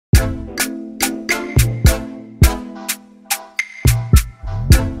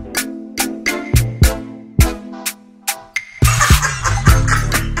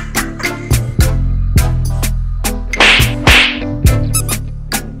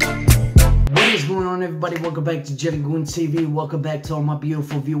going on, everybody? Welcome back to JellyGoonTv. Welcome back to all my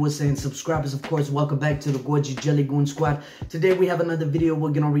beautiful viewers and subscribers. Of course, welcome back to the gorgeous JellyGoon squad. Today we have another video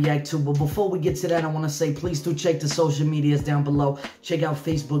we're gonna react to, but before we get to that, I want to say please do check the social medias down below. Check out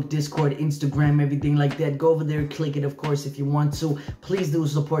Facebook, Discord, Instagram, everything like that. Go over there, click it, of course, if you want to. Please do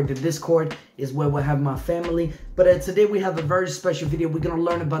support the Discord, is where we'll have my family. But today we have a very special video. We're gonna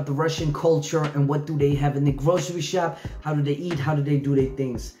learn about the Russian culture and what do they have in the grocery shop, how do they eat, how do they do their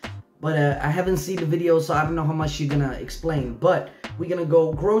things. But I haven't seen the video, so I don't know how much you're gonna explain. But we're gonna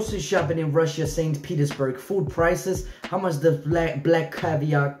go grocery shopping in Russia, St. Petersburg. Food prices, how much does black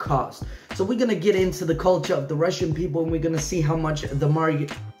caviar cost? So we're gonna get into the culture of the Russian people, and we're gonna see how much the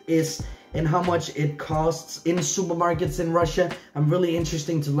market is and how much it costs in supermarkets in Russia. I'm really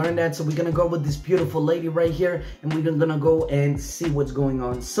interested to learn that. So we're gonna go with this beautiful lady right here, and we're gonna go and see what's going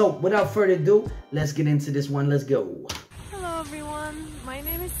on. So without further ado, let's get into this one. Let's go. Hello everyone, my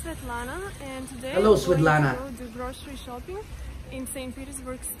name is Svetlana, and today Hello, I'm Svetlana. going to do grocery shopping in St.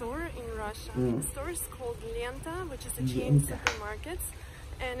 Petersburg store in Russia. The store is called Lenta, which is a chain of supermarkets,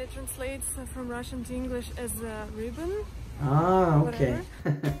 and it translates from Russian to English as a ribbon. Ah, okay.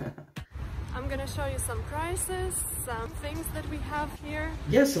 I'm gonna show you some prices, some things that we have here.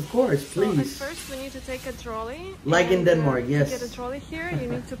 Yes, of course, please. So at first we need to take a trolley. Like in Denmark, yes. To get a trolley here, you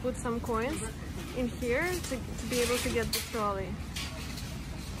need to put some coins in here to be able to get the trolley.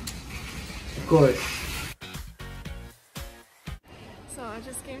 Of course. So I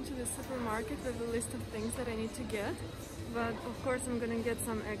just came to the supermarket with a list of things that I need to get. But of course I'm gonna get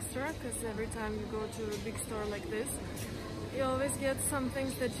some extra, because every time you go to a big store like this, you always get some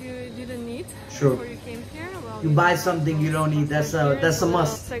things that you didn't need before you came here. Well, you buy something you don't need. That's a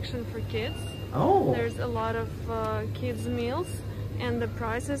must. Section for kids. Oh. There's a lot of kids meals, and the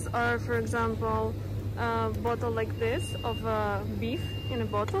prices are, for example, a bottle like this of beef in a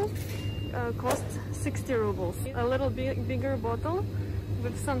bottle costs 60 rubles. A little bit bigger bottle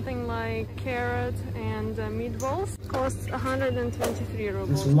with something like carrot and meatballs costs 123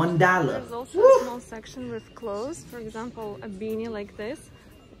 rubles. It's $1. There's also a small section with clothes. For example, a beanie like this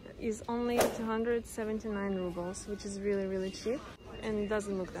is only 279 rubles, which is really cheap and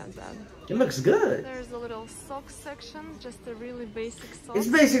doesn't look that bad. It looks good. There's a little socks section, just a really basic socks. It's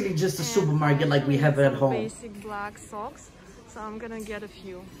basically just a supermarket like we have at home. Basic black socks, so I'm gonna get a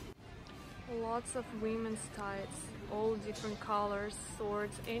few. Lots of women's tights, all different colors,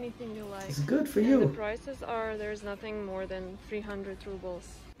 sorts, anything you like. It's good for and you. The prices are, there's nothing more than 300 rubles.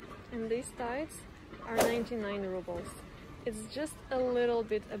 And these tights are 99 rubles. It's just a little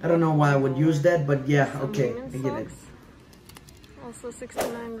bit above. I don't know why I would use that, but yeah, okay, I get it. Also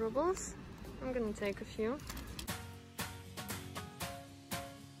 69 rubles. I'm gonna take a few.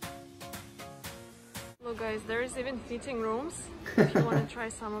 Look guys, there is even fitting rooms if you want to try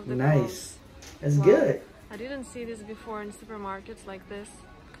some of the Nice. That's wow. good. I didn't see this before in supermarkets like this.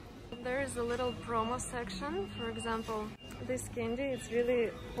 There is a little promo section. For example, this candy, it's really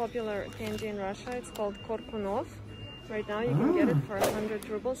popular candy in Russia. It's called Korkunov. Right now you can get it for 100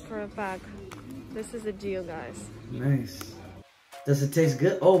 rubles for a pack. This is a deal, guys. Nice. Does it taste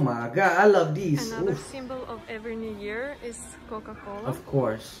good? Oh my god, I love these. Another symbol of every new year is Coca-Cola. Of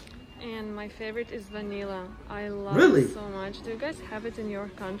course. And my favorite is vanilla. I love it so much. Do you guys have it in your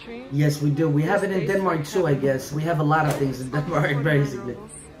country? Yes, we do. We have it in Denmark too, I guess. We have a lot of things in Denmark, basically.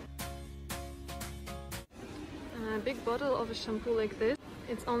 A big bottle of a shampoo like this,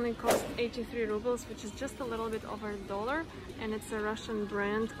 it's only cost 83 rubles, which is just a little bit over $1, and it's a Russian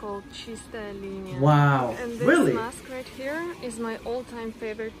brand called Чистая Линия. Wow, and this mask right here is my all-time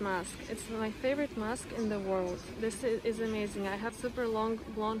favorite mask. It's my favorite mask in the world. This is amazing. I have super long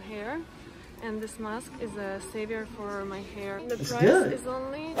blonde hair, and this mask is a savior for my hair. The price is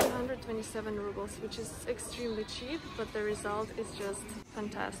only 227 rubles, which is extremely cheap, but the result is just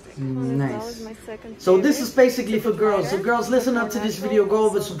fantastic. Nice. My second so this is basically for girls. So girls, listen up to this video. Go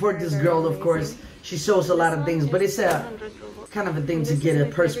over, support this girl, of course. She shows a lot of things, but it's a kind of a thing to get a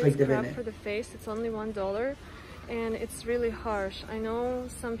perspective in it. For the face, it's only $1, and it's really harsh. I know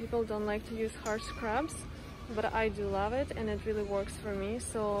some people don't like to use harsh scrubs, but I do love it, and it really works for me.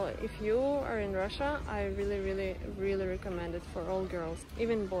 So if you are in Russia, I really recommend it for all girls,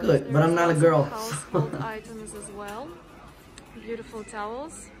 even boys. Good, but I'm not a girl. Household items as well. Beautiful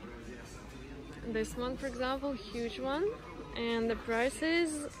towels. This one, for example, huge one, and the price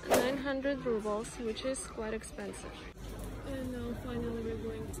is 900 rubles, which is quite expensive. And now finally we're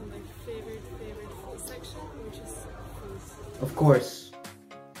going to my favorite food section, which is food. Of course,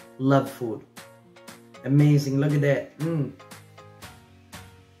 love food. Amazing, look at that.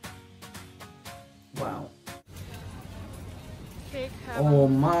 Wow. Cake Oh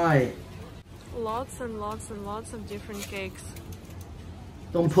my. lots and lots and lots of different cakes.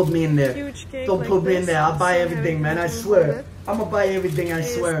 Don't put me in there. Huge cake. Don't like put me this. in there. I'll buy So everything, man. I can swear. hold it. I'm gonna buy everything, I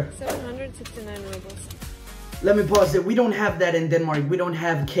swear. 769 rubles. Let me pause it. We don't have that in Denmark. We don't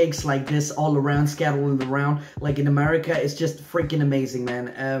have cakes like this all around, scattered around. Like in America, it's just freaking amazing,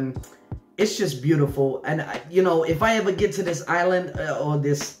 man. It's just beautiful. And, you know, if I ever get to this island, or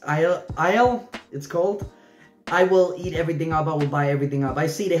this isle, it's called, I will eat everything up. I will buy everything up. I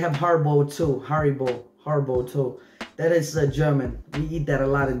see they have Haribo too. Haribo too. That is German. We eat that a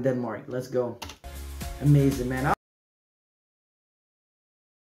lot in Denmark. Let's go. Amazing, man.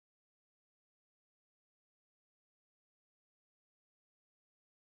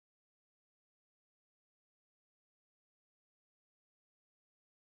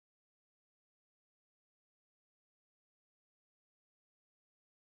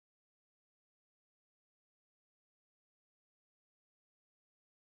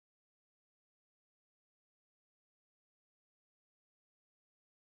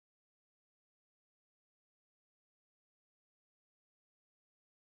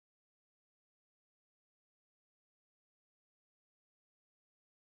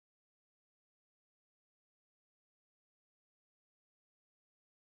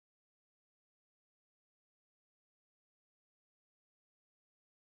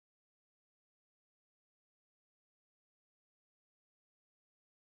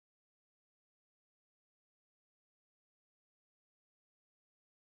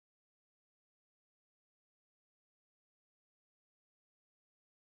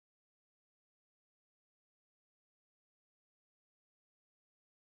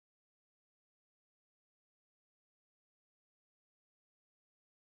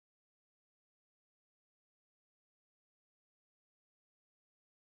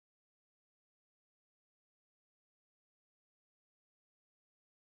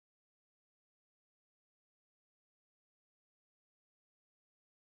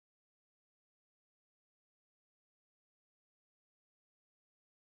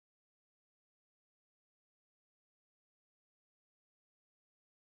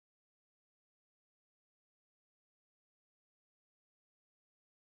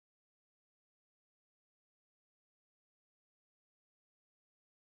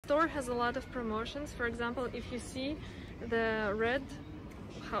 The store has a lot of promotions. For example, if you see the red,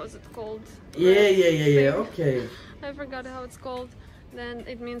 how is it called? Yeah. Okay. I forgot how it's called. Then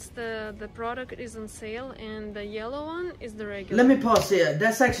it means the product is on sale, and the yellow one is the regular. Let me pause here.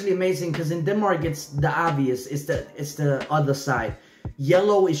 That's actually amazing because in Denmark it's the obvious. It's the other side.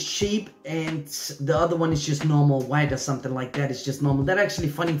 Yellow is cheap and the other one is just normal. White or something like that is just normal. That's actually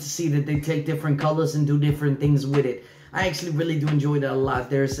funny to see that they take different colors and do different things with it. I actually really do enjoy that a lot.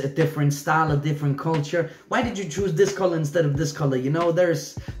 There's a different style, a different culture. Why did you choose this color instead of this color? You know,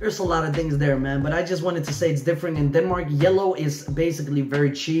 there's a lot of things there, man. But I just wanted to say it's different. In Denmark, yellow is basically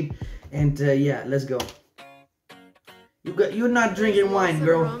very cheap. And yeah, let's go. You're not drinking wine,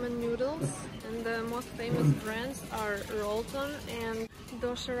 girl. Ramen noodles, and the most famous brands are Rolton and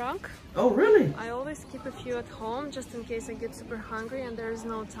Dosherak. Oh, really? I always keep a few at home just in case I get super hungry and there is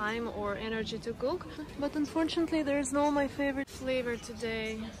no time or energy to cook. But unfortunately, there is no my favorite flavor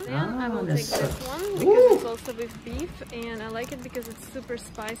today. Then I will take this one because it's also with beef, and I like it because it's super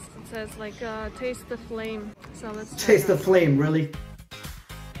spicy. It says like taste the flame. So let's try taste the flame, really?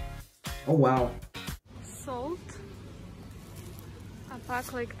 Oh wow. Salt. A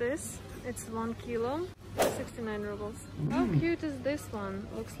pack like this. It's 1 kilo. 69 rubles. How cute is this one?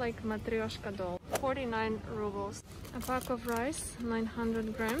 Looks like matryoshka doll. 49 rubles. A pack of rice,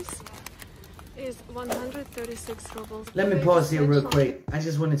 900 grams, is 136 rubles. Let me pause here real quick. I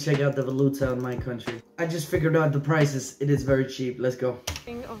just want to check out the valuta in my country. I just figured out the prices. It is very cheap. Let's go.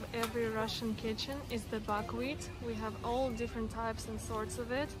 Thing of every Russian kitchen is the buckwheat. We have all different types and sorts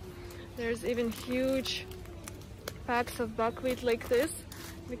of it. There's even huge packs of buckwheat like this,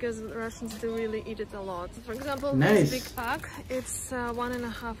 because Russians do really eat it a lot. For example, this big pack, it's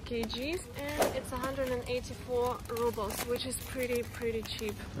 1.5 kgs and it's 184 rubles, which is pretty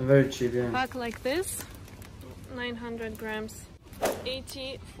cheap. Very cheap, yeah. Pack like this, 900 grams,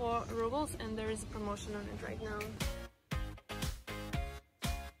 84 rubles, and there is a promotion on it right now.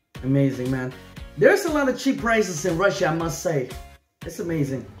 Amazing, man. There's a lot of cheap prices in Russia, I must say. It's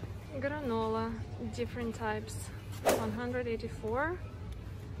amazing. Granola, different types, 184.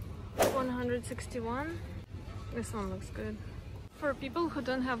 161. This one looks good. For people who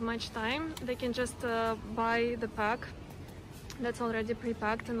don't have much time, they can just buy the pack that's already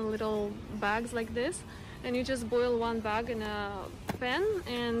pre-packed in little bags like this, and you just boil one bag in a pan,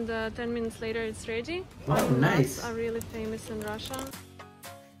 and 10 minutes later it's ready. Oh, nice. Nuts are really famous in Russia.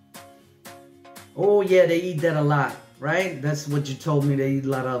 Oh yeah, they eat that a lot, right? That's what you told me. They eat a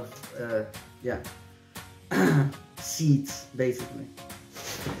lot of, yeah, seeds, basically.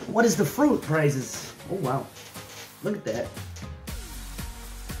 What is the fruit prices? Oh wow, look at that.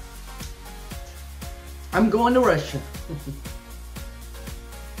 I'm going to Russia.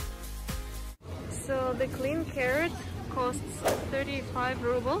 So the clean carrot costs 35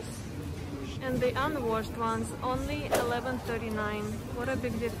 rubles and the unwashed ones only 11.39. What a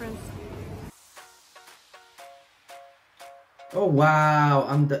big difference. Oh wow,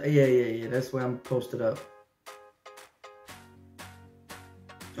 yeah, that's where I'm posted up.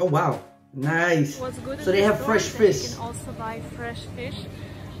 Oh wow, nice. What's good so they have fresh fish. You can also buy fresh fish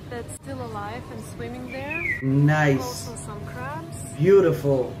that's still alive and swimming there. Nice. Also some crabs.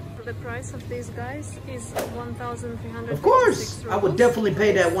 Beautiful. The price of these guys is 1,300. Of course, I would definitely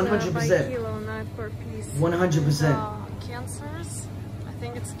pay that 100%. By kilo, not per piece. 100%. Cancers, I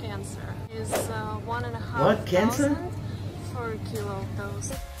think it's cancer, is 1,500. What, cancer? For a kilo of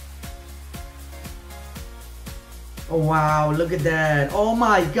those. Oh wow, look at that. Oh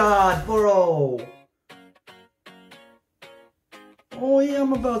my god, bro. Oh yeah,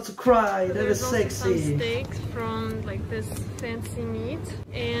 I'm about to cry. That is sexy. Some steaks from like this fancy meat,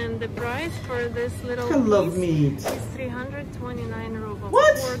 and the price for this little I love meat. Is 329 rubles.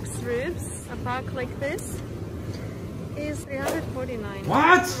 What? Pork ribs, a pack like this, is 349.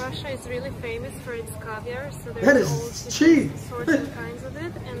 What? Russia is really famous for its caviar, so there's that is cheap. Sorts of kinds of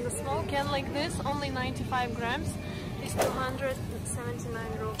it, and the small can like this, only 95 grams, is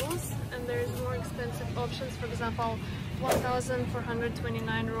 279 rubles, and there's more expensive options. For example,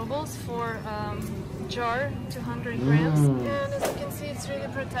 1,429 rubles for jar, 200 grams. And as you can see, it's really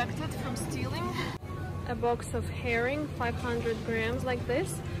protected from stealing. A box of herring, 500 grams like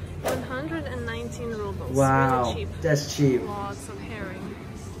this, 119 rubles. Wow, really cheap. That's cheap. Lots of herring.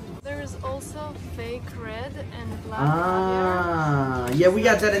 There is also fake red and black caviar. Yeah, we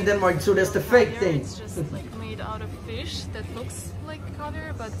got that in Denmark too. That's the fake thing. It's just like made out of fish that looks like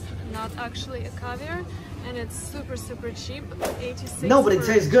caviar, but not actually a caviar. And it's super cheap, 86. No, but it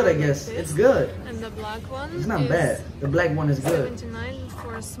tastes good, I guess. It's good. And the black one It's not bad. The black one is good. 79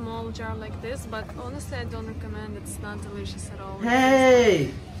 for a small jar like this, but honestly I don't recommend. It's not delicious at all.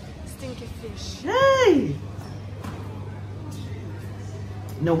 Hey! Stinky fish. Hey!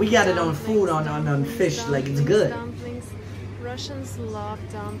 No, we got it on food, on fish, like it's good. Dumplings. Russians love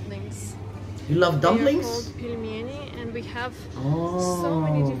dumplings. You love dumplings? They are called pelmeni, and we have so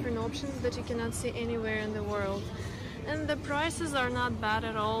many different options that you cannot see anywhere in the world. And the prices are not bad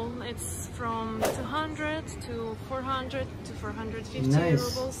at all. It's from 200 to 400 to 450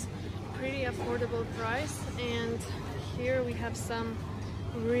 rubles. Pretty affordable price. And here we have some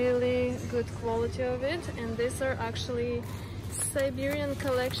really good quality of it. And these are actually Siberian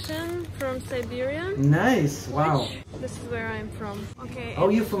collection from Siberia. Nice, wow. This is where I'm from. Okay. Oh,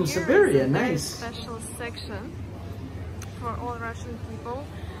 you're from Siberia, nice. Special section for all Russian people.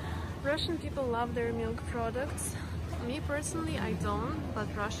 Russian people love their milk products. Me personally, I don't, but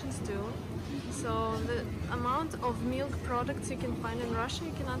Russians do. So the amount of milk products you can find in Russia,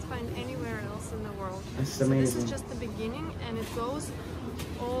 you cannot find anywhere else in the world. That's so amazing. This is just the beginning, and it goes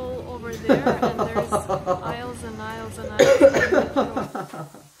all over there, and there's aisles and aisles and aisles.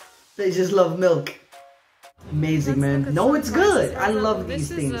 They just love milk. Amazing, man. No, it's good. I love these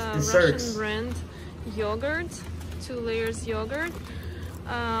things. Desserts. Russian brand yogurt, 2 layers yogurt.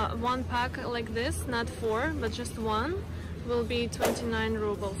 One pack like this, not 4, but just one, will be 29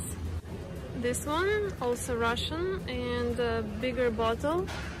 rubles. This one, also Russian, and a bigger bottle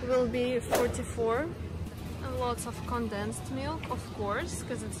will be 44. And lots of condensed milk, of course,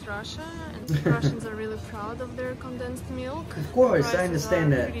 because it's Russia, and Russians are really proud of their condensed milk. Of course, I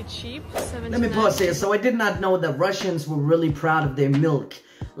understand that. Pretty cheap. Let me pause here. So I did not know that Russians were really proud of their milk,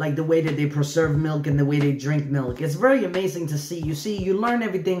 like the way that they preserve milk and the way they drink milk. It's very amazing to see. You see, you learn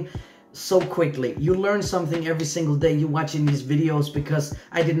everything so quickly. You learn something every single day you watching these videos, because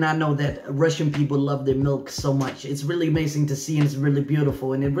I did not know that Russian people love their milk so much. It's really amazing to see, and it's really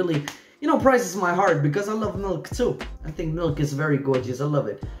beautiful, and it really, you know, prices my heart, because I love milk too. I think milk is very gorgeous. I love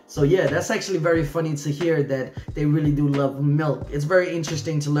it. So yeah, that's actually very funny to hear that they really do love milk. It's very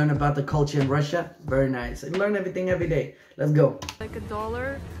interesting to learn about the culture in Russia. Very nice. I learn everything every day. Let's go. Like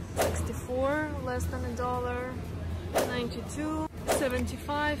 $1.64, less than $1, 92,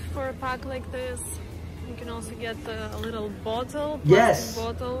 75 for a pack like this. You can also get a little bottle, plastic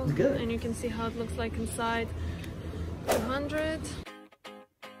bottle, good. And you can see how it looks like inside. 200.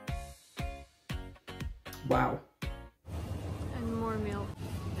 Wow. And more milk.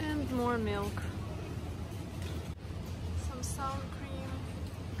 And more milk. Some sour cream.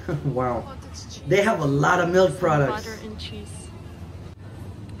 Wow. Cottage cheese. They have a lot of milk products. Butter and cheese.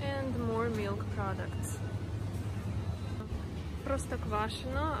 And more milk products.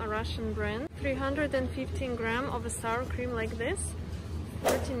 Prostokvashino, a Russian brand. 315 grams of a sour cream like this.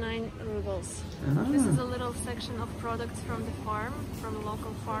 49 rubles. Ah. This is a little section of products from the farm, from a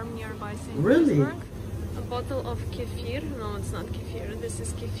local farm nearby St. Really? Petersburg. A bottle of kefir. No, it's not kefir. This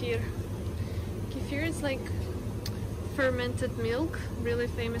is kefir. Kefir is like fermented milk, really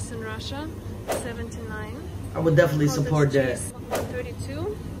famous in Russia. 79. I would definitely Cottage support that. cheese,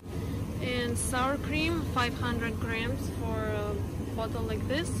 132. And sour cream, 500 grams for a bottle like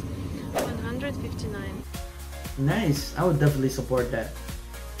this, 159. Nice. I would definitely support that.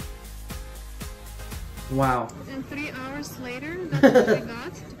 Wow. And 3 hours later, that's what we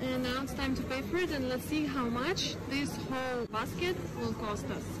got. And now it's time to pay for it, and let's see how much this whole basket will cost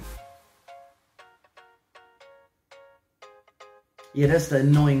us. Yeah, that's the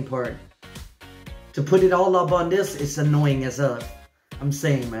annoying part. To put it all up on this, it's annoying as hell. I'm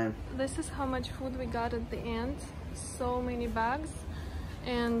saying, man. This is how much food we got at the end. So many bags.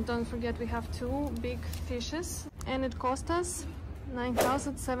 And don't forget, we have 2 big fishes. And it cost us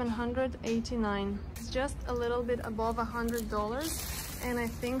 9,789. It's just a little bit above $100. And I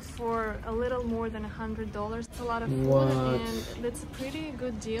think for a little more than $100, it's a lot of food. What? And it's a pretty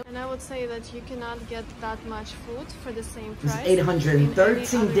good deal. And I would say that you cannot get that much food for the same price. It's 813 in any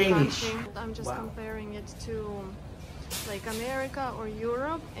Danish. other country. I'm just comparing it to like America or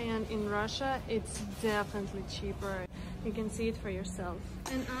Europe, and in Russia it's definitely cheaper. You can see it for yourself.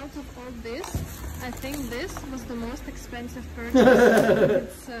 And out of all this, I think this was the most expensive purchase.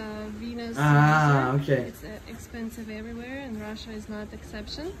 It's Venus. Ah, okay. It's expensive everywhere, and Russia is not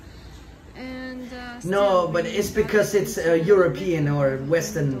exception. And no, but it's because it's a European or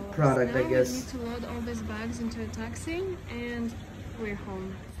Western product, I guess. We need to load all these bags into a taxi, and we're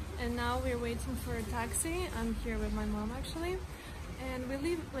home. And now we're waiting for a taxi. I'm here with my mom actually. And we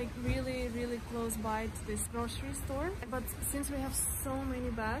live like really close by to this grocery store. But since we have so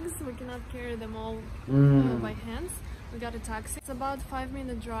many bags, we cannot carry them all by hands. We got a taxi. It's about a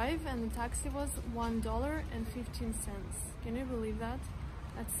 5-minute drive, and the taxi was $1.15. Can you believe that?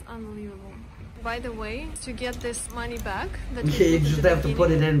 That's unbelievable. By the way, to get this money back, that you just have to put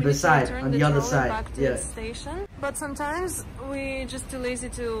it in beside, on the other side. Back to the station. But sometimes we just too lazy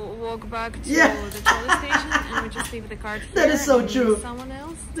to walk back to the trolley station, and we just leave the card here. That is so true. Someone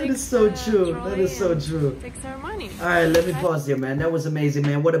else that is so true. That is so true. Takes our money. All right, let me pause here, man. That was amazing,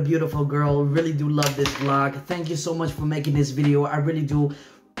 man. What a beautiful girl. Really do love this vlog. Thank you so much for making this video. I really do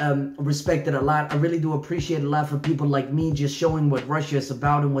respect it a lot. I really do appreciate a lot for people like me just showing what Russia is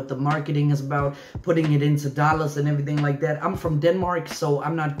about and what the marketing is about, putting it into dollars and everything like that. I'm from Denmark, so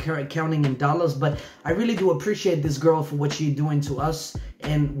I'm not counting in dollars, but I really do appreciate this girl for what she's doing to us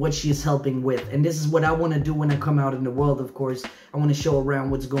and what she is helping with. And this is what I want to do when I come out in the world, of course. I want to show around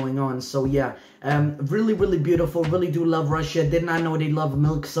what's going on. So yeah, really beautiful. Really do love Russia. Did not know they love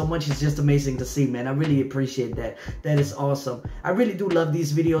milk so much. It's just amazing to see, man. I really appreciate that. That is awesome. I really do love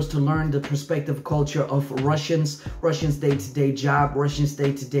these videos to learn the perspective culture of Russians day-to-day job, Russians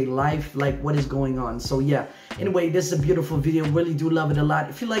day-to-day life, like what is going on. So yeah, anyway, this is a beautiful video. Really do love it a lot.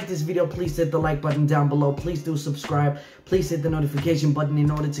 If you like this video, please hit the like button down below. Please do subscribe. Please hit the notification button in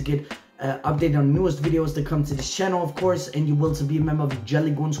order to get updated on newest videos that come to this channel, of course. And you will to be a member of the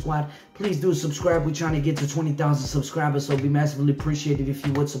JellyGoon Squad. Please do subscribe. We're trying to get to 20,000 subscribers, so it'd be massively appreciated if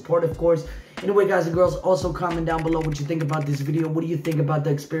you would support, of course. Anyway, guys and girls, also comment down below what you think about this video. What do you think about the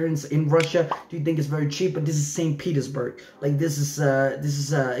experience in Russia? Do you think it's very cheap? But this is St. Petersburg. Like this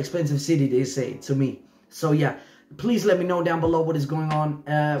is expensive city, they say to me. So yeah, please let me know down below what is going on.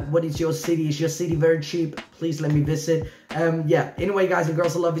 What is your city? Is your city very cheap? Please let me visit. Yeah. Anyway, guys and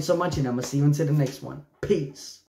girls, I love you so much, and I'm gonna see you until the next one. Peace.